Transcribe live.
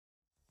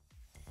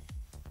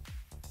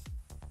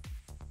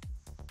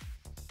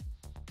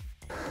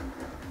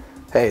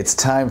Hey, it's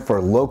time for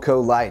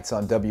Lowco Lights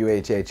on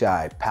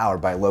WHHI, powered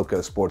by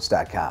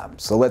LowcoSports.com.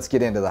 So let's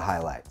get into the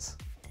highlights.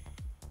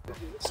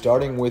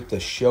 Starting with the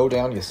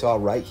showdown you saw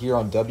right here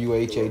on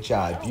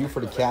WHHI.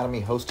 Buford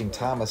Academy hosting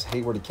Thomas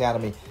Hayward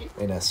Academy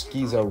in a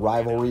Schizo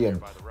rivalry, and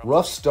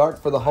rough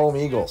start for the home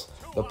Eagles.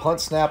 The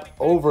punt snap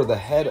over the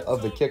head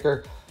of the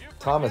kicker.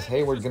 Thomas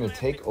Hayward going to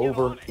take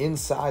over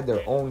inside the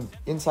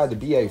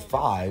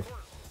BA5,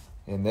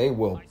 and they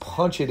will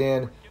punch it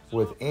in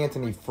with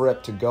Anthony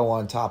Fripp to go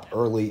on top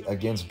early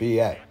against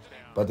BA.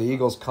 But the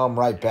Eagles come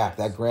right back.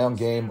 That ground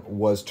game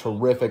was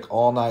terrific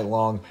all night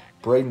long.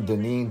 Braden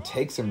Deneen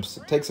takes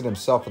it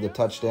himself for the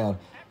touchdown.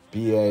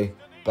 BA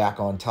back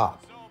on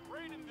top.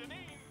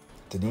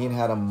 Deneen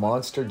had a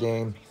monster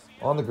game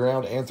on the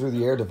ground and through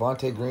the air.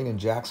 Devontae Green and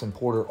Jackson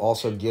Porter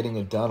also getting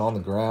it done on the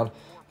ground.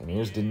 And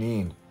here's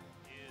Deneen.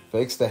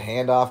 Fakes the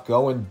handoff,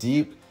 going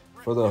deep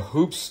for the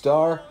hoop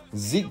star.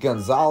 Zeke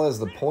Gonzalez,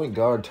 the point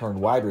guard turned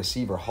wide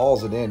receiver,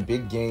 hauls it in.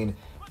 Big gain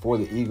for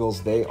the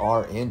Eagles. They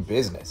are in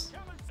business.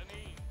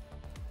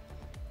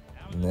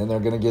 And then they're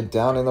going to get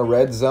down in the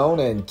red zone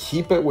and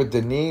keep it with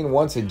Deneen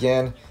once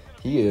again.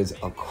 He is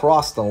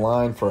across the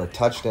line for a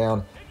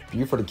touchdown.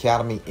 Buford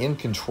Academy in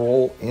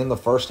control in the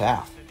first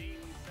half.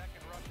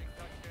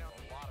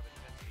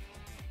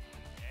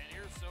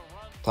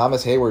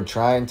 Thomas Hayward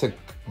trying to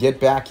get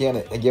back in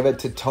it and give it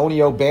to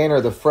Tony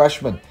O'Banner, the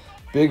freshman.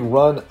 Big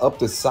run up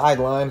the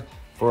sideline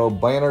for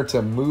O'Banner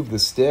to move the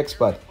sticks,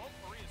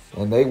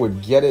 and they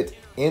would get it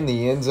in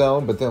the end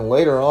zone. But then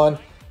later on,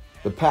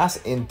 the pass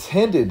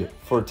intended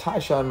for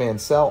Tyshawn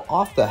Mansell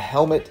off the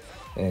helmet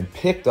and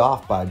picked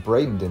off by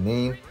Braden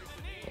Deneen,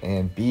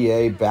 and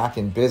BA back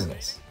in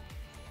business.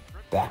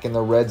 Back in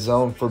the red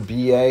zone for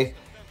BA.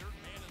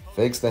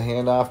 Fakes the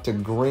handoff to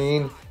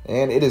Green,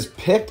 and it is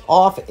picked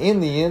off in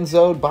the end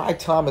zone by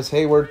Thomas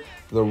Hayward.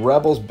 The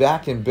Rebels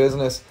back in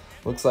business.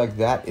 Looks like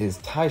that is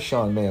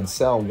Tyshawn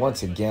Mansell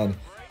once again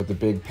with the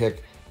big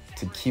pick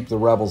to keep the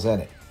Rebels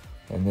in it.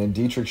 And then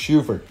Dietrich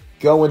Schufert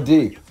going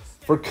deep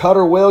for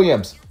Cutter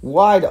Williams.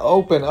 Wide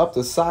open up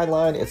the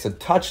sideline. It's a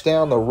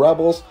touchdown. The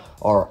Rebels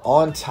are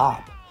on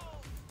top.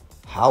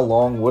 How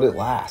long would it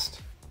last?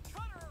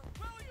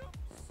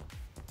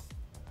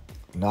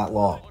 Not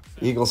long.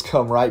 Eagles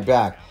come right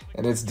back.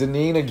 And it's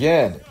Deneen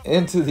again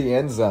into the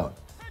end zone.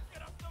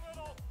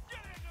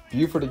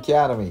 Buford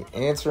Academy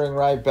answering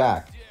right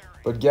back.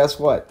 But guess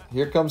what?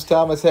 Here comes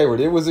Thomas Hayward.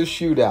 It was a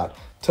shootout.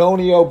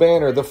 Tony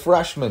O'Banner, the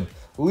freshman,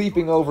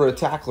 leaping over a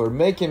tackler,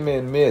 making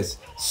men miss.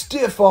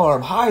 Stiff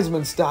arm,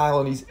 Heisman style,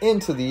 and he's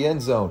into the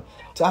end zone.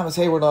 Thomas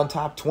Hayward on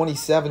top,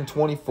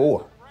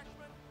 27-24.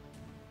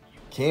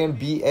 Can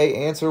BA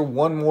answer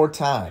one more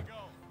time?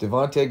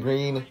 Devontae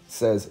Green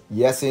says,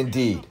 yes,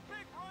 indeed.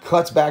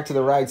 Cuts back to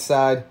the right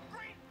side,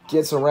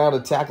 gets around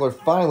a tackler,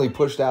 finally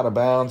pushed out of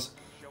bounds,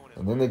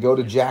 and then they go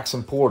to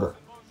Jackson Porter.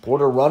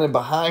 Porter running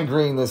behind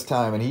Green this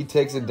time, and he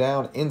takes it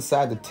down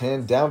inside the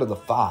 10, down to the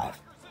 5.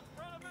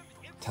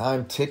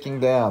 Time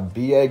ticking down.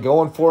 BA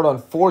going for it on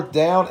 4th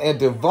down, and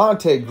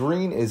Devontae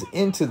Green is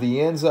into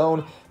the end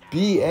zone.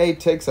 BA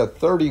takes a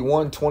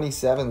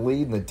 31-27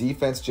 lead, and the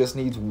defense just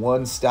needs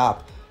one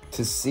stop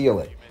to seal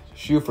it.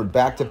 Schufert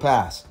back to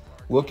pass.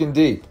 Looking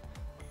deep.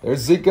 There's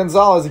Zeke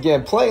Gonzalez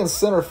again, playing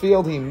center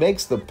field. He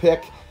makes the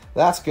pick.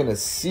 That's going to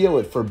seal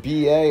it for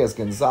BA as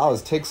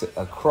Gonzalez takes it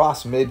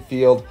across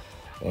midfield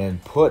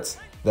and puts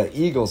the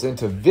Eagles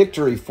into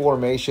victory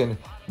formation.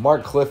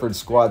 Mark Clifford's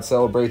squad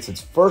celebrates its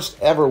first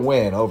ever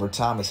win over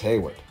Thomas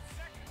Hayward.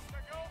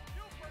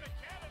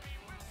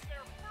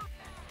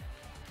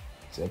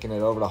 Taking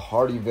it over to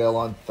Hardyville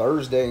on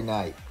Thursday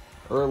night.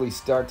 Early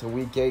start to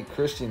Week 8.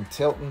 Christian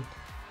Tilton,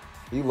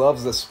 he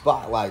loves the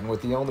spotlight, and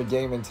with the only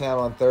game in town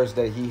on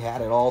Thursday, he had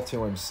it all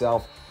to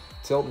himself.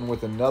 Tilton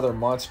with another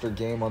monster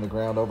game on the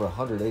ground, over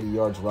 180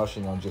 yards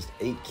rushing on just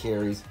 8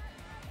 carries.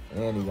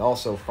 And he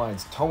also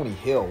finds Tony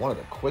Hill, one of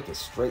the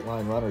quickest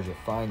straight-line runners you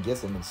find,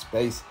 gets him in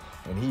space,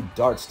 and he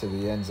darts to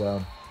the end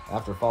zone.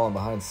 After falling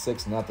behind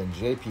 6-0,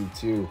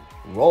 JP2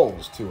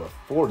 rolls to a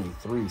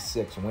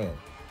 43-6 win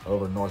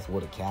over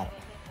Northwood Academy.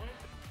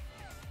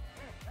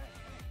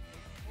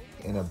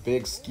 In a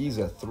big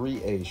Schizo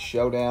 3A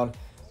showdown,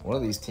 one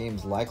of these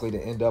teams likely to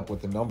end up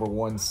with the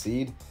 #1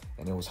 seed,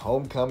 and it was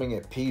homecoming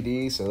at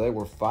PD, so they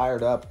were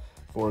fired up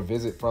for a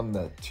visit from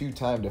the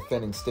 2-time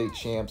defending state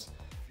champs.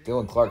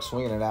 Dylan Clark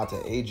swinging it out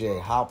to A.J.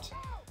 Haupt,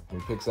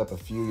 who picks up a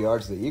few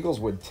yards. The Eagles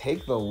would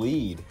take the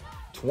lead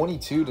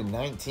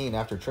 22-19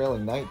 after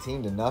trailing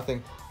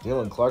 19-0.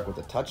 Dylan Clark with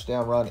a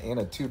touchdown run and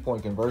a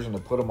 2-point conversion to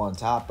put him on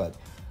top. But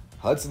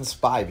Hudson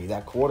Spivey,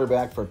 that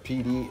quarterback for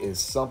PD, is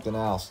something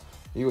else.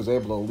 He was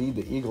able to lead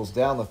the Eagles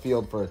down the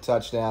field for a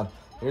touchdown.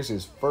 Here's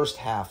his first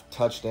half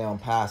touchdown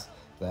pass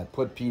that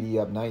put PD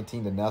up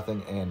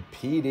 19-0, and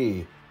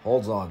PD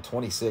holds on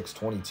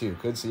 26-22.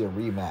 Could see a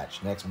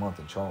rematch next month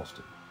in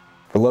Charleston.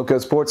 For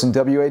Lowco Sports and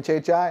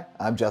WHHI,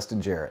 I'm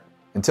Justin Jarrett.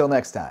 Until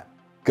next time,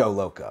 go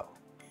Lowco.